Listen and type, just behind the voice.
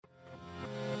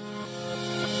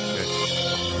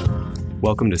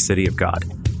Welcome to City of God,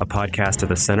 a podcast of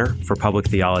the Center for Public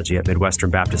Theology at Midwestern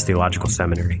Baptist Theological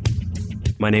Seminary.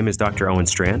 My name is Dr. Owen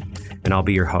Strand, and I'll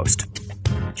be your host.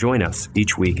 Join us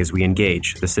each week as we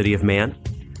engage the city of man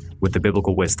with the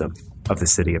biblical wisdom of the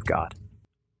city of God.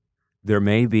 There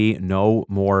may be no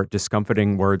more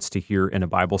discomforting words to hear in a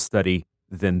Bible study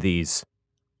than these.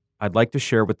 I'd like to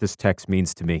share what this text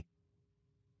means to me.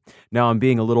 Now, I'm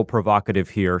being a little provocative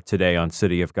here today on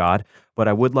City of God, but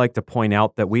I would like to point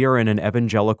out that we are in an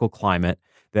evangelical climate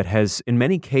that has, in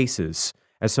many cases,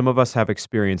 as some of us have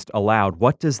experienced, allowed,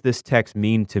 what does this text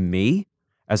mean to me,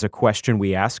 as a question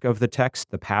we ask of the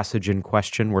text, the passage in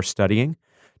question we're studying,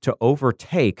 to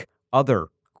overtake other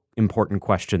important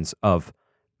questions of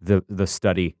the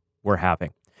study we're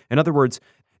having. In other words,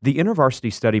 the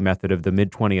InterVarsity study method of the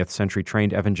mid-20th century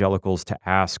trained evangelicals to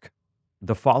ask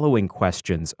the following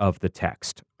questions of the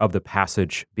text, of the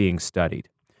passage being studied.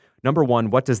 Number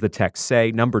one, what does the text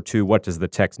say? Number two, what does the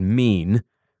text mean?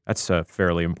 That's a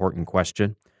fairly important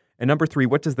question. And number three,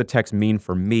 what does the text mean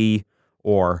for me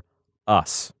or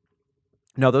us?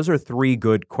 Now, those are three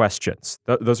good questions.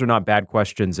 Those are not bad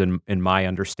questions in my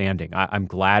understanding. I'm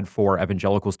glad for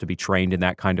evangelicals to be trained in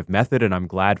that kind of method, and I'm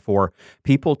glad for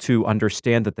people to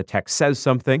understand that the text says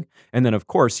something, and then, of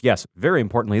course, yes, very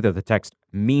importantly, that the text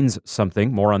means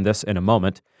something. More on this in a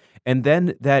moment. And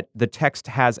then that the text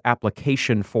has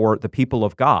application for the people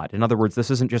of God. In other words, this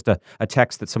isn't just a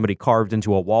text that somebody carved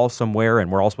into a wall somewhere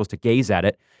and we're all supposed to gaze at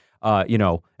it,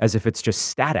 as if it's just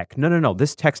static. No.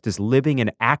 This text is living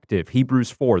and active.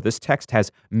 Hebrews 4, this text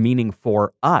has meaning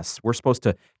for us. We're supposed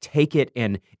to take it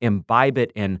and imbibe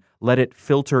it and let it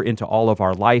filter into all of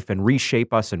our life and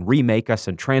reshape us and remake us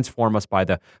and transform us by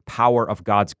the power of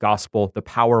God's gospel, the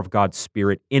power of God's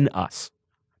Spirit in us.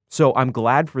 So I'm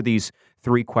glad for these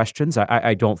three questions.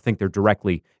 I don't think they're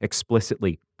directly,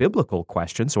 explicitly biblical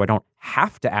questions, so I don't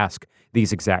have to ask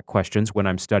these exact questions when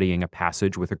I'm studying a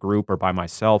passage with a group or by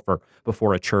myself or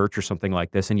before a church or something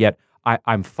like this, and yet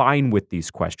I'm fine with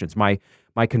these questions. My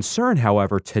concern,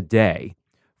 however, today,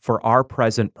 for our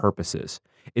present purposes,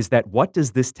 is that what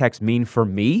does this text mean for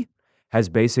me has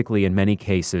basically, in many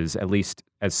cases, at least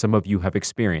as some of you have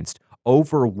experienced,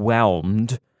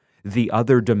 overwhelmed the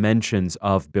other dimensions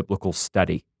of biblical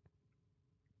study.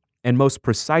 And most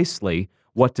precisely,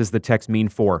 what does the text mean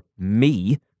for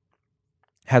me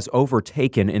has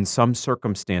overtaken, in some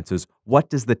circumstances,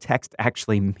 what does the text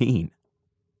actually mean?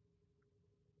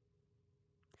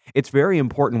 It's very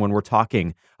important when we're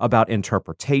talking about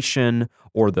interpretation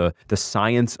or the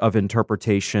science of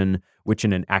interpretation, which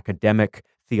in an academic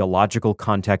theological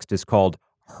context is called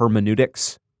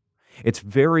hermeneutics. It's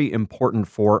very important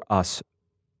for us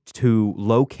to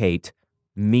locate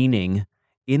meaning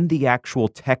in the actual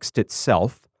text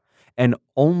itself, and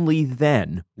only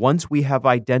then, once we have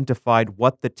identified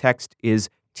what the text is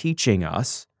teaching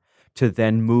us, to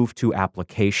then move to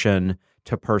application,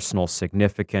 to personal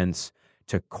significance,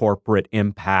 to corporate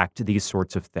impact, these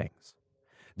sorts of things.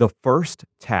 The first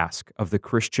task of the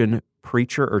Christian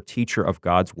preacher or teacher of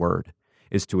God's Word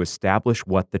is to establish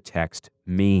what the text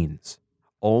means.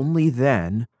 Only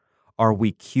then are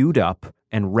we queued up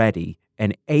and ready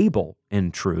and able,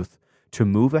 in truth, to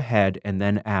move ahead and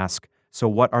then ask, so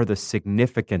what are the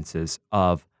significances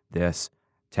of this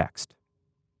text?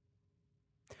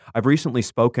 I've recently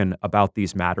spoken about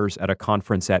these matters at a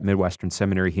conference at Midwestern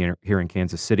Seminary here in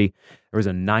Kansas City. There was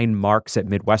a 9 Marks at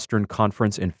Midwestern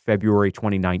conference in February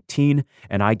 2019,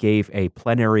 and I gave a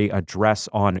plenary address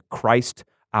on Christ,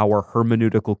 our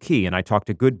hermeneutical key, and I talked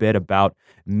a good bit about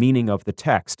meaning of the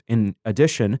text. In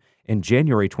addition, in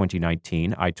January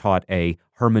 2019, I taught a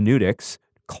hermeneutics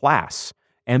class,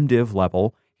 MDiv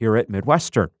level, here at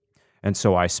Midwestern. And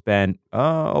so I spent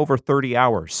over 30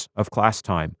 hours of class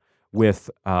time with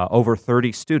over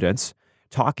 30 students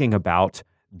talking about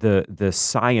the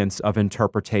science of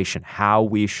interpretation, how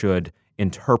we should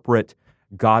interpret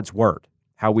God's Word,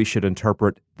 how we should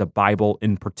interpret the Bible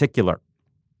in particular.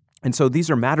 And so these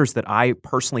are matters that I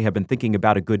personally have been thinking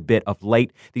about a good bit of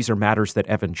late. These are matters that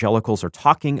evangelicals are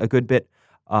talking a good bit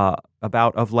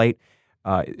about of late.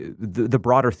 The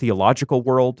broader theological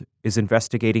world is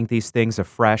investigating these things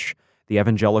afresh. The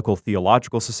Evangelical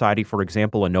Theological Society, for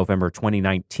example, in November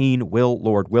 2019, will,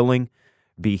 Lord willing,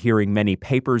 be hearing many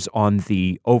papers on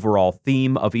the overall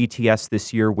theme of ETS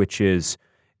this year, which is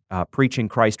preaching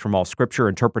Christ from all Scripture,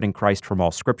 interpreting Christ from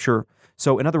all Scripture.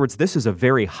 So, in other words, this is a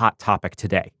very hot topic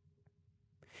today.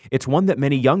 It's one that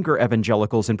many younger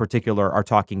evangelicals in particular are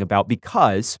talking about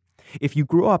because if you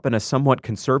grew up in a somewhat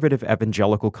conservative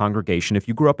evangelical congregation, if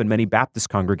you grew up in many Baptist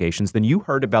congregations, then you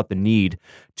heard about the need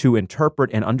to interpret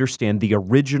and understand the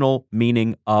original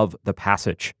meaning of the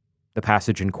passage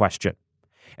in question.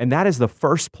 And that is the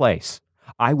first place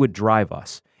I would drive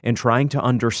us in trying to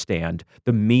understand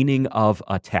the meaning of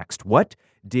a text. What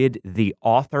did the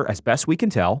author, as best we can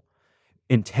tell,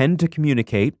 intend to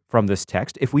communicate from this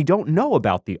text? If we don't know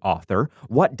about the author,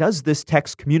 what does this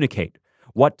text communicate?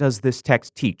 What does this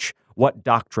text teach? What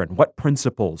doctrine, what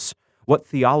principles, what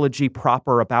theology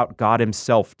proper about God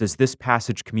himself does this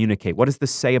passage communicate? What does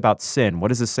this say about sin? What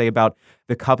does this say about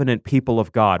the covenant people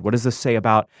of God? What does this say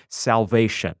about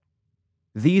salvation?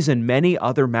 These and many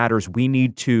other matters we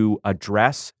need to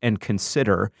address and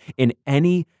consider in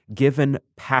any given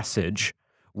passage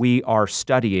we are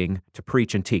studying to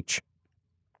preach and teach.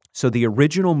 So the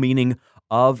original meaning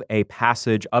of a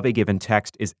passage, of a given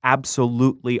text, is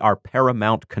absolutely our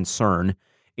paramount concern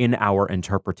in our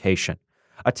interpretation.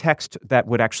 A text that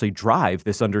would actually drive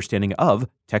this understanding of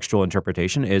textual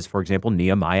interpretation is, for example,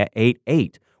 Nehemiah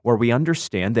 8:8, where we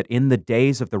understand that in the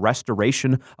days of the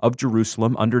restoration of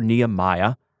Jerusalem under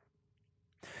Nehemiah,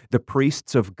 the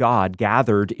priests of God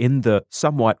gathered in the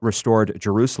somewhat restored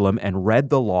Jerusalem and read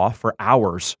the law for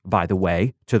hours, by the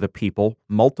way, to the people,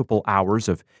 multiple hours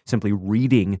of simply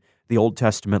reading the Old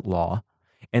Testament law.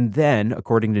 And then,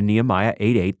 according to Nehemiah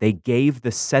 8:8, they gave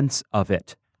the sense of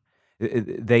it.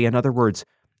 They, in other words,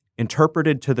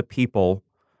 interpreted to the people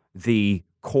the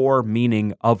core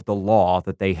meaning of the law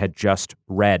that they had just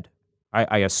read.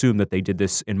 I assume that they did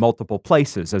this in multiple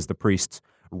places as the priests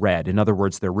read. In other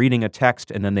words, they're reading a text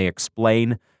and then they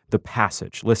explain the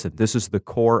passage. Listen, this is the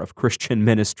core of Christian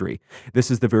ministry.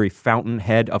 This is the very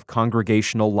fountainhead of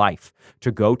congregational life,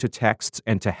 to go to texts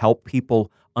and to help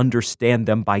people understand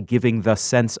them by giving the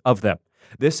sense of them.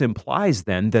 This implies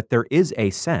then that there is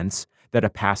a sense that a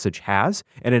passage has,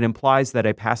 and it implies that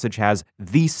a passage has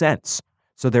the sense.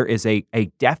 So there is a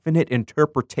definite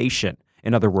interpretation,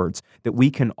 in other words, that we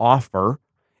can offer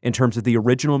in terms of the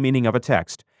original meaning of a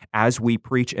text as we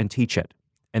preach and teach it.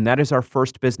 And that is our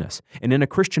first business. And in a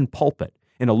Christian pulpit,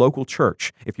 in a local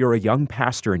church, if you're a young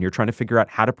pastor and you're trying to figure out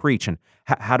how to preach and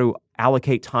how to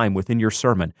allocate time within your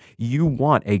sermon, you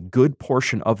want a good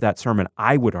portion of that sermon,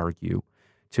 I would argue,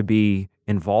 to be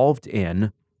involved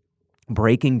in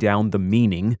breaking down the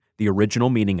meaning, the original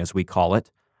meaning as we call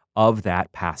it, of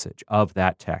that passage, of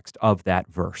that text, of that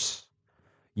verse.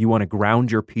 You want to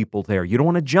ground your people there. You don't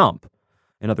want to jump,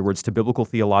 in other words, to biblical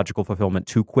theological fulfillment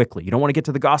too quickly. You don't want to get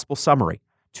to the gospel summary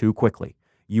too quickly.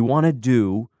 You want to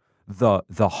do the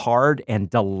hard and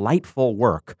delightful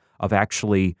work of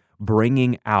actually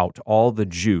bringing out all the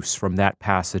juice from that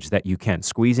passage that you can,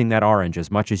 squeezing that orange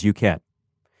as much as you can.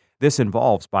 This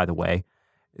involves, by the way,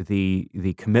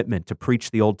 the commitment to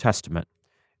preach the Old Testament.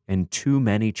 In too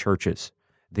many churches,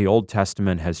 the Old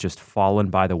Testament has just fallen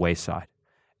by the wayside,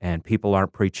 and people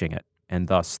aren't preaching it, and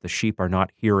thus the sheep are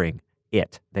not hearing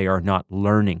it. They are not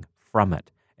learning from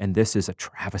it, and this is a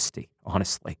travesty,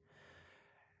 honestly.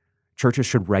 Churches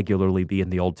should regularly be in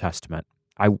the Old Testament.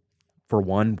 I, for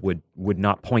one, would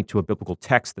not point to a biblical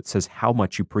text that says how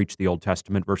much you preach the Old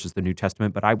Testament versus the New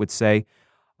Testament, but I would say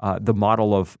the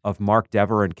model of Mark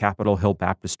Dever and Capitol Hill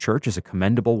Baptist Church is a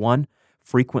commendable one.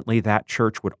 Frequently, that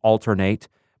church would alternate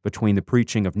between the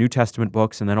preaching of New Testament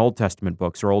books and then Old Testament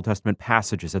books or Old Testament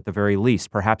passages at the very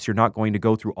least. Perhaps you're not going to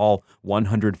go through all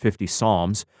 150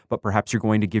 Psalms, but perhaps you're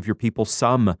going to give your people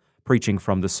some preaching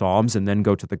from the Psalms and then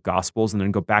go to the Gospels and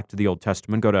then go back to the Old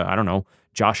Testament, go to,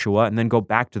 Joshua, and then go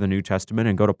back to the New Testament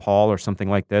and go to Paul or something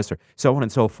like this, or so on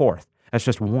and so forth. That's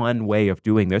just one way of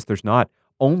doing this. There's not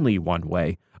only one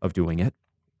way of doing it,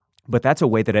 but that's a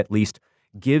way that at least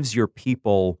gives your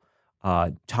people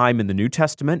time in the New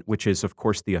Testament, which is, of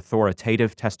course, the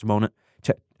authoritative testament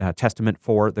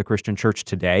for the Christian church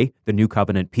today, the New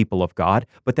Covenant people of God,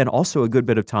 but then also a good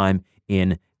bit of time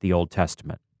in the Old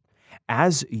Testament.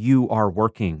 As you are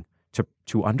working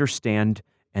to understand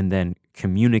and then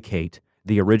communicate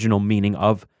the original meaning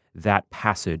of that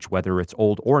passage, whether it's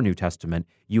Old or New Testament,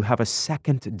 you have a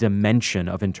second dimension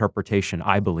of interpretation,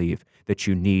 I believe, that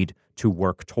you need to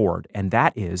work toward, and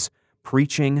that is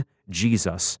preaching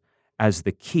Jesus as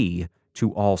the key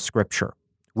to all Scripture.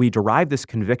 We derive this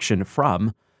conviction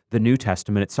from the New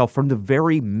Testament itself, from the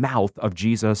very mouth of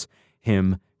Jesus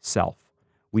himself.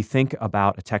 We think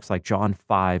about a text like John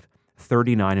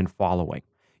 5:39 and following.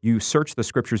 You search the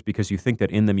Scriptures because you think that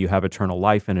in them you have eternal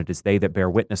life, and it is they that bear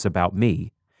witness about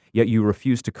me. Yet you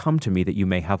refuse to come to me that you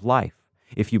may have life.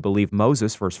 If you believe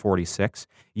Moses, verse 46,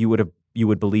 you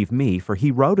would believe me, for he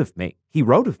wrote of me. He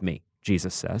wrote of me,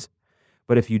 Jesus says.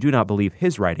 But if you do not believe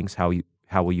his writings, how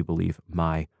will you believe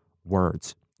my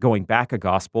words? Going back a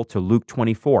gospel to Luke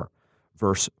 24,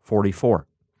 verse 44.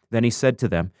 Then he said to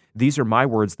them, "These are my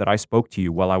words that I spoke to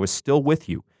you while I was still with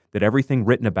you, that everything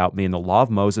written about me in the law of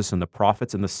Moses and the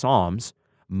prophets and the Psalms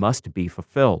must be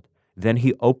fulfilled. Then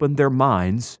he opened their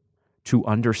minds to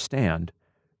understand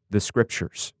the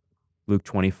Scriptures. Luke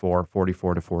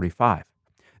 24:44-45.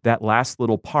 That last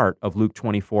little part of Luke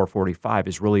 24:45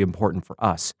 is really important for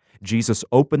us. Jesus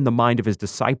opened the mind of his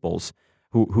disciples,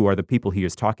 who are the people he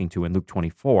is talking to in Luke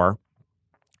 24,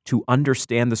 to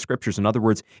understand the Scriptures. In other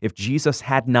words, if Jesus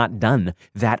had not done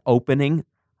that opening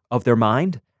of their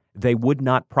mind, they would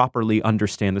not properly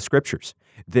understand the Scriptures.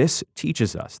 This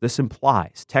teaches us, this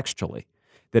implies textually,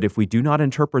 that if we do not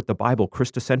interpret the Bible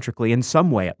Christocentrically, in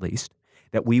some way at least,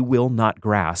 that we will not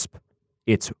grasp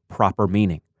its proper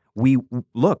meaning.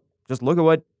 Just look at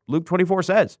what Luke 24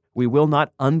 says. We will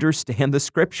not understand the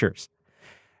Scriptures.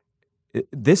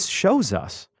 This shows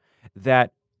us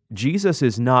that Jesus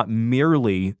is not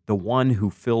merely the one who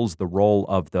fills the role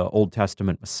of the Old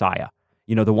Testament Messiah,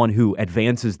 the one who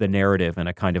advances the narrative in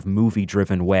a kind of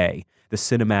movie-driven way, the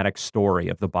cinematic story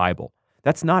of the Bible.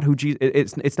 That's not who Jesus,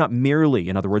 it's not merely,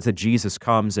 in other words, that Jesus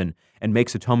comes and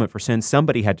makes atonement for sin.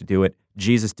 Somebody had to do it.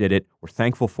 Jesus did it. We're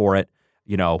thankful for it,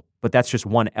 but that's just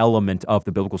one element of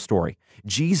the biblical story.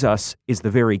 Jesus is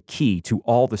the very key to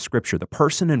all the Scripture. The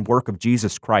person and work of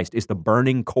Jesus Christ is the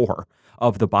burning core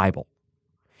of the Bible.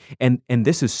 And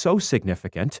this is so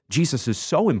significant, Jesus is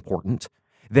so important,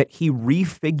 that he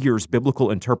refigures biblical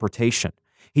interpretation.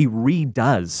 He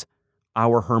redoes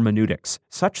our hermeneutics,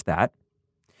 such that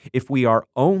if we are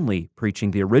only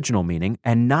preaching the original meaning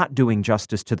and not doing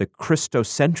justice to the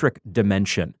Christocentric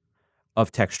dimension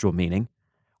of textual meaning,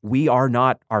 we are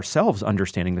not ourselves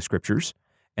understanding the Scriptures,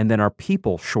 and then our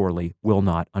people surely will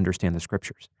not understand the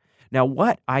Scriptures. Now,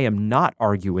 what I am not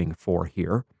arguing for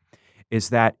here is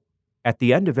that at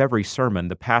the end of every sermon,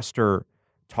 the pastor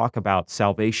talk about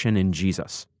salvation in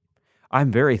Jesus.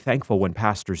 I'm very thankful when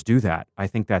pastors do that. I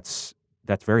think that's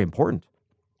very important.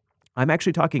 I'm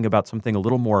actually talking about something a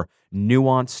little more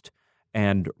nuanced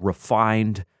and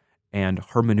refined and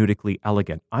hermeneutically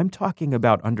elegant. I'm talking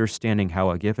about understanding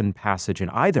how a given passage in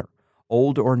either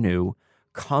Old or New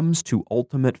comes to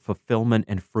ultimate fulfillment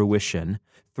and fruition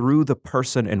through the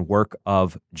person and work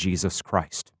of Jesus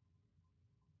Christ.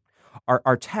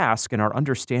 Our task and our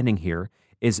understanding here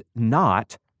is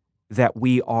not that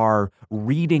we are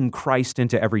reading Christ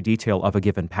into every detail of a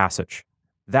given passage.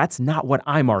 That's not what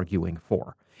I'm arguing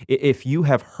for. If you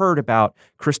have heard about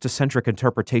Christocentric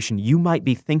interpretation, you might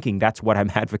be thinking that's what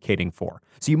I'm advocating for.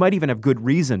 So you might even have good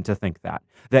reason to think that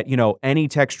any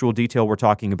textual detail we're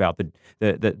talking about,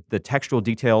 the textual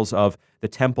details of the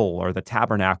temple or the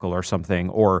tabernacle or something,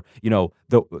 or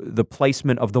the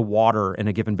placement of the water in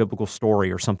a given biblical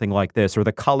story or something like this, or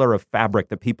the color of fabric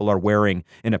that people are wearing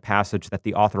in a passage that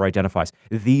the author identifies.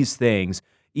 These things,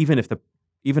 even if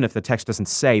the text doesn't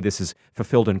say this is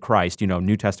fulfilled in Christ,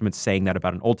 New Testament's saying that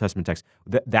about an Old Testament text,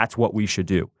 that's what we should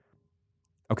do.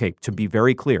 Okay, to be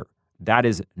very clear, that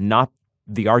is not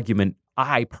the argument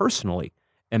I personally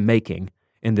am making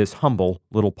in this humble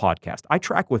little podcast. I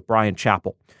track with Brian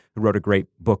Chappell, who wrote a great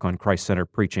book on Christ-centered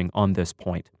preaching on this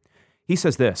point. He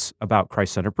says this about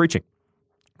Christ-centered preaching.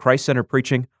 Christ-centered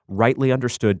preaching, rightly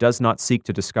understood, does not seek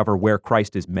to discover where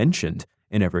Christ is mentioned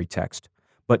in every text,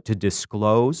 but to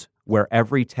disclose where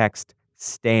every text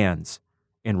stands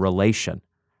in relation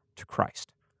to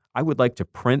Christ. I would like to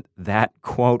print that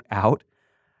quote out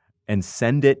and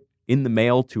send it in the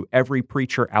mail to every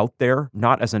preacher out there,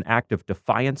 not as an act of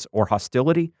defiance or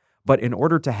hostility, but in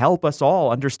order to help us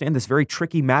all understand this very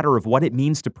tricky matter of what it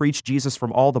means to preach Jesus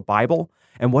from all the Bible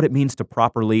and what it means to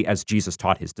properly, as Jesus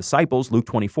taught his disciples, Luke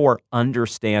 24,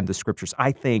 understand the Scriptures.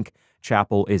 I think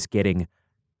Chappell is getting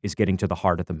to the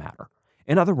heart of the matter.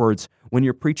 In other words, when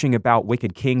you're preaching about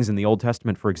wicked kings in the Old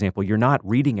Testament, for example, you're not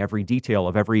reading every detail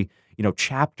of every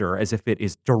chapter as if it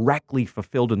is directly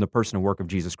fulfilled in the person and work of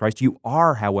Jesus Christ. You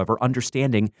are, however,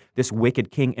 understanding this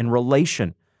wicked king in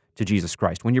relation to Jesus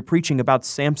Christ. When you're preaching about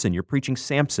Samson, you're preaching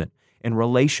Samson in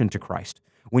relation to Christ.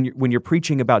 When you're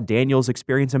preaching about Daniel's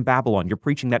experience in Babylon, you're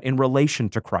preaching that in relation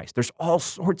to Christ. There's all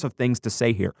sorts of things to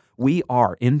say here. We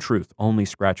are, in truth, only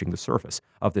scratching the surface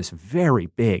of this very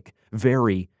big,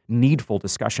 very needful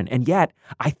discussion. And yet,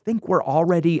 I think we're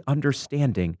already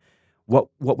understanding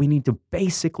what we need to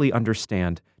basically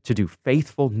understand to do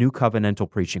faithful new covenantal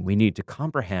preaching. We need to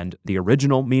comprehend the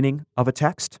original meaning of a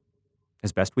text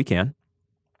as best we can,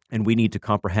 and we need to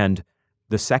comprehend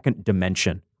the second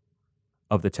dimension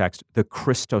of the text, the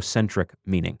Christocentric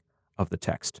meaning of the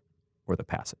text or the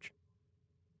passage.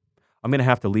 I'm going to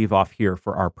have to leave off here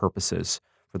for our purposes,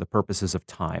 for the purposes of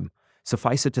time.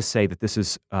 Suffice it to say that this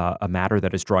is a matter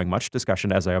that is drawing much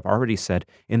discussion, as I have already said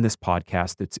in this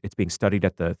podcast. It's being studied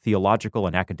at the theological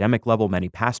and academic level. Many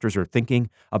pastors are thinking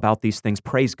about these things.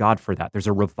 Praise God for that. There's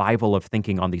a revival of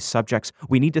thinking on these subjects.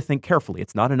 We need to think carefully.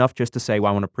 It's not enough just to say, well,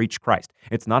 I want to preach Christ.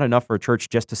 It's not enough for a church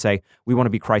just to say, we want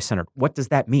to be Christ-centered. What does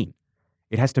that mean?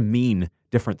 It has to mean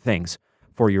different things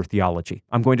for your theology.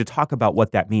 I'm going to talk about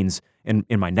what that means in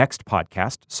my next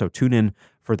podcast, so tune in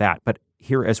for that. But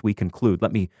here, as we conclude,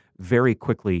 let me very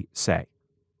quickly say,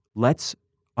 let's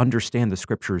understand the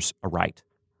Scriptures aright.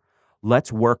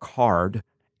 Let's work hard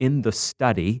in the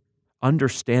study,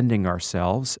 understanding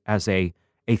ourselves as a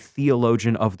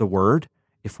theologian of the Word.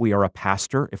 If we are a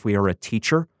pastor, if we are a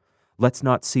teacher, let's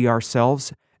not see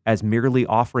ourselves as merely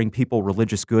offering people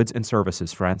religious goods and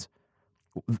services, friends.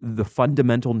 The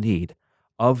fundamental need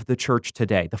of the church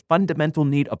today, the fundamental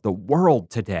need of the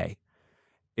world today,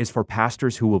 is for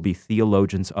pastors who will be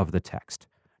theologians of the text,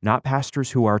 not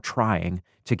pastors who are trying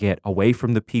to get away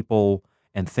from the people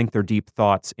and think their deep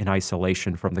thoughts in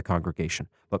isolation from the congregation,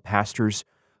 but pastors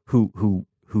who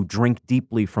drink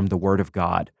deeply from the Word of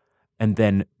God and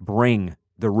then bring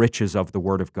the riches of the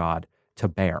Word of God to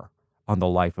bear on the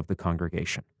life of the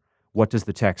congregation. What does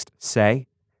the text say?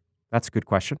 That's a good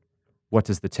question. What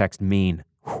does the text mean?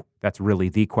 That's really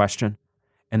the question.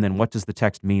 And then what does the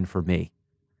text mean for me?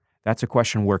 That's a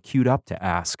question we're queued up to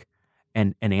ask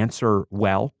and answer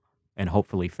well and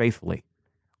hopefully faithfully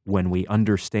when we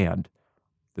understand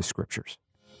the Scriptures.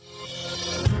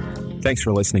 Thanks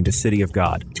for listening to City of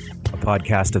God, a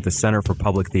podcast of the Center for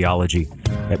Public Theology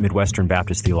at Midwestern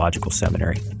Baptist Theological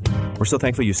Seminary. We're so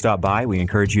thankful you stopped by. We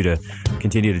encourage you to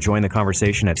continue to join the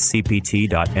conversation at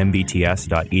cpt.mbts.edu,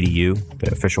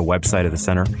 the official website of the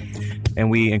center.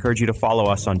 And we encourage you to follow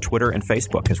us on Twitter and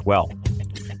Facebook as well.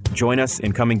 Join us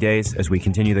in coming days as we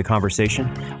continue the conversation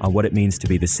on what it means to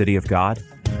be the city of God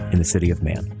in the city of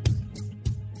man.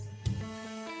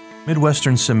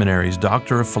 Midwestern Seminary's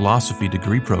Doctor of Philosophy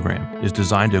degree program is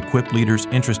designed to equip leaders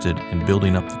interested in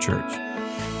building up the church.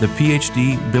 The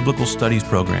PhD Biblical Studies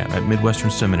program at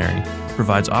Midwestern Seminary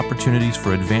provides opportunities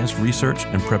for advanced research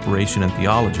and preparation in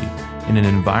theology in an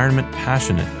environment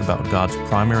passionate about God's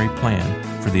primary plan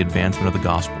for the advancement of the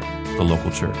gospel, the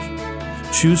local church.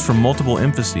 Choose from multiple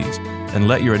emphases and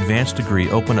let your advanced degree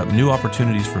open up new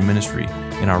opportunities for ministry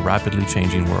in our rapidly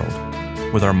changing world.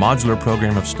 With our modular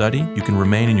program of study, you can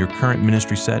remain in your current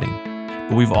ministry setting.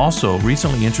 But we've also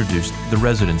recently introduced the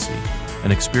residency,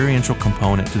 an experiential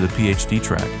component to the PhD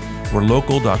track, where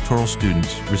local doctoral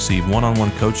students receive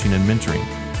one-on-one coaching and mentoring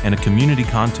and a community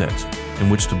context in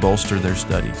which to bolster their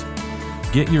studies.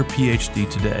 Get your PhD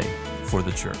today for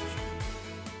the church.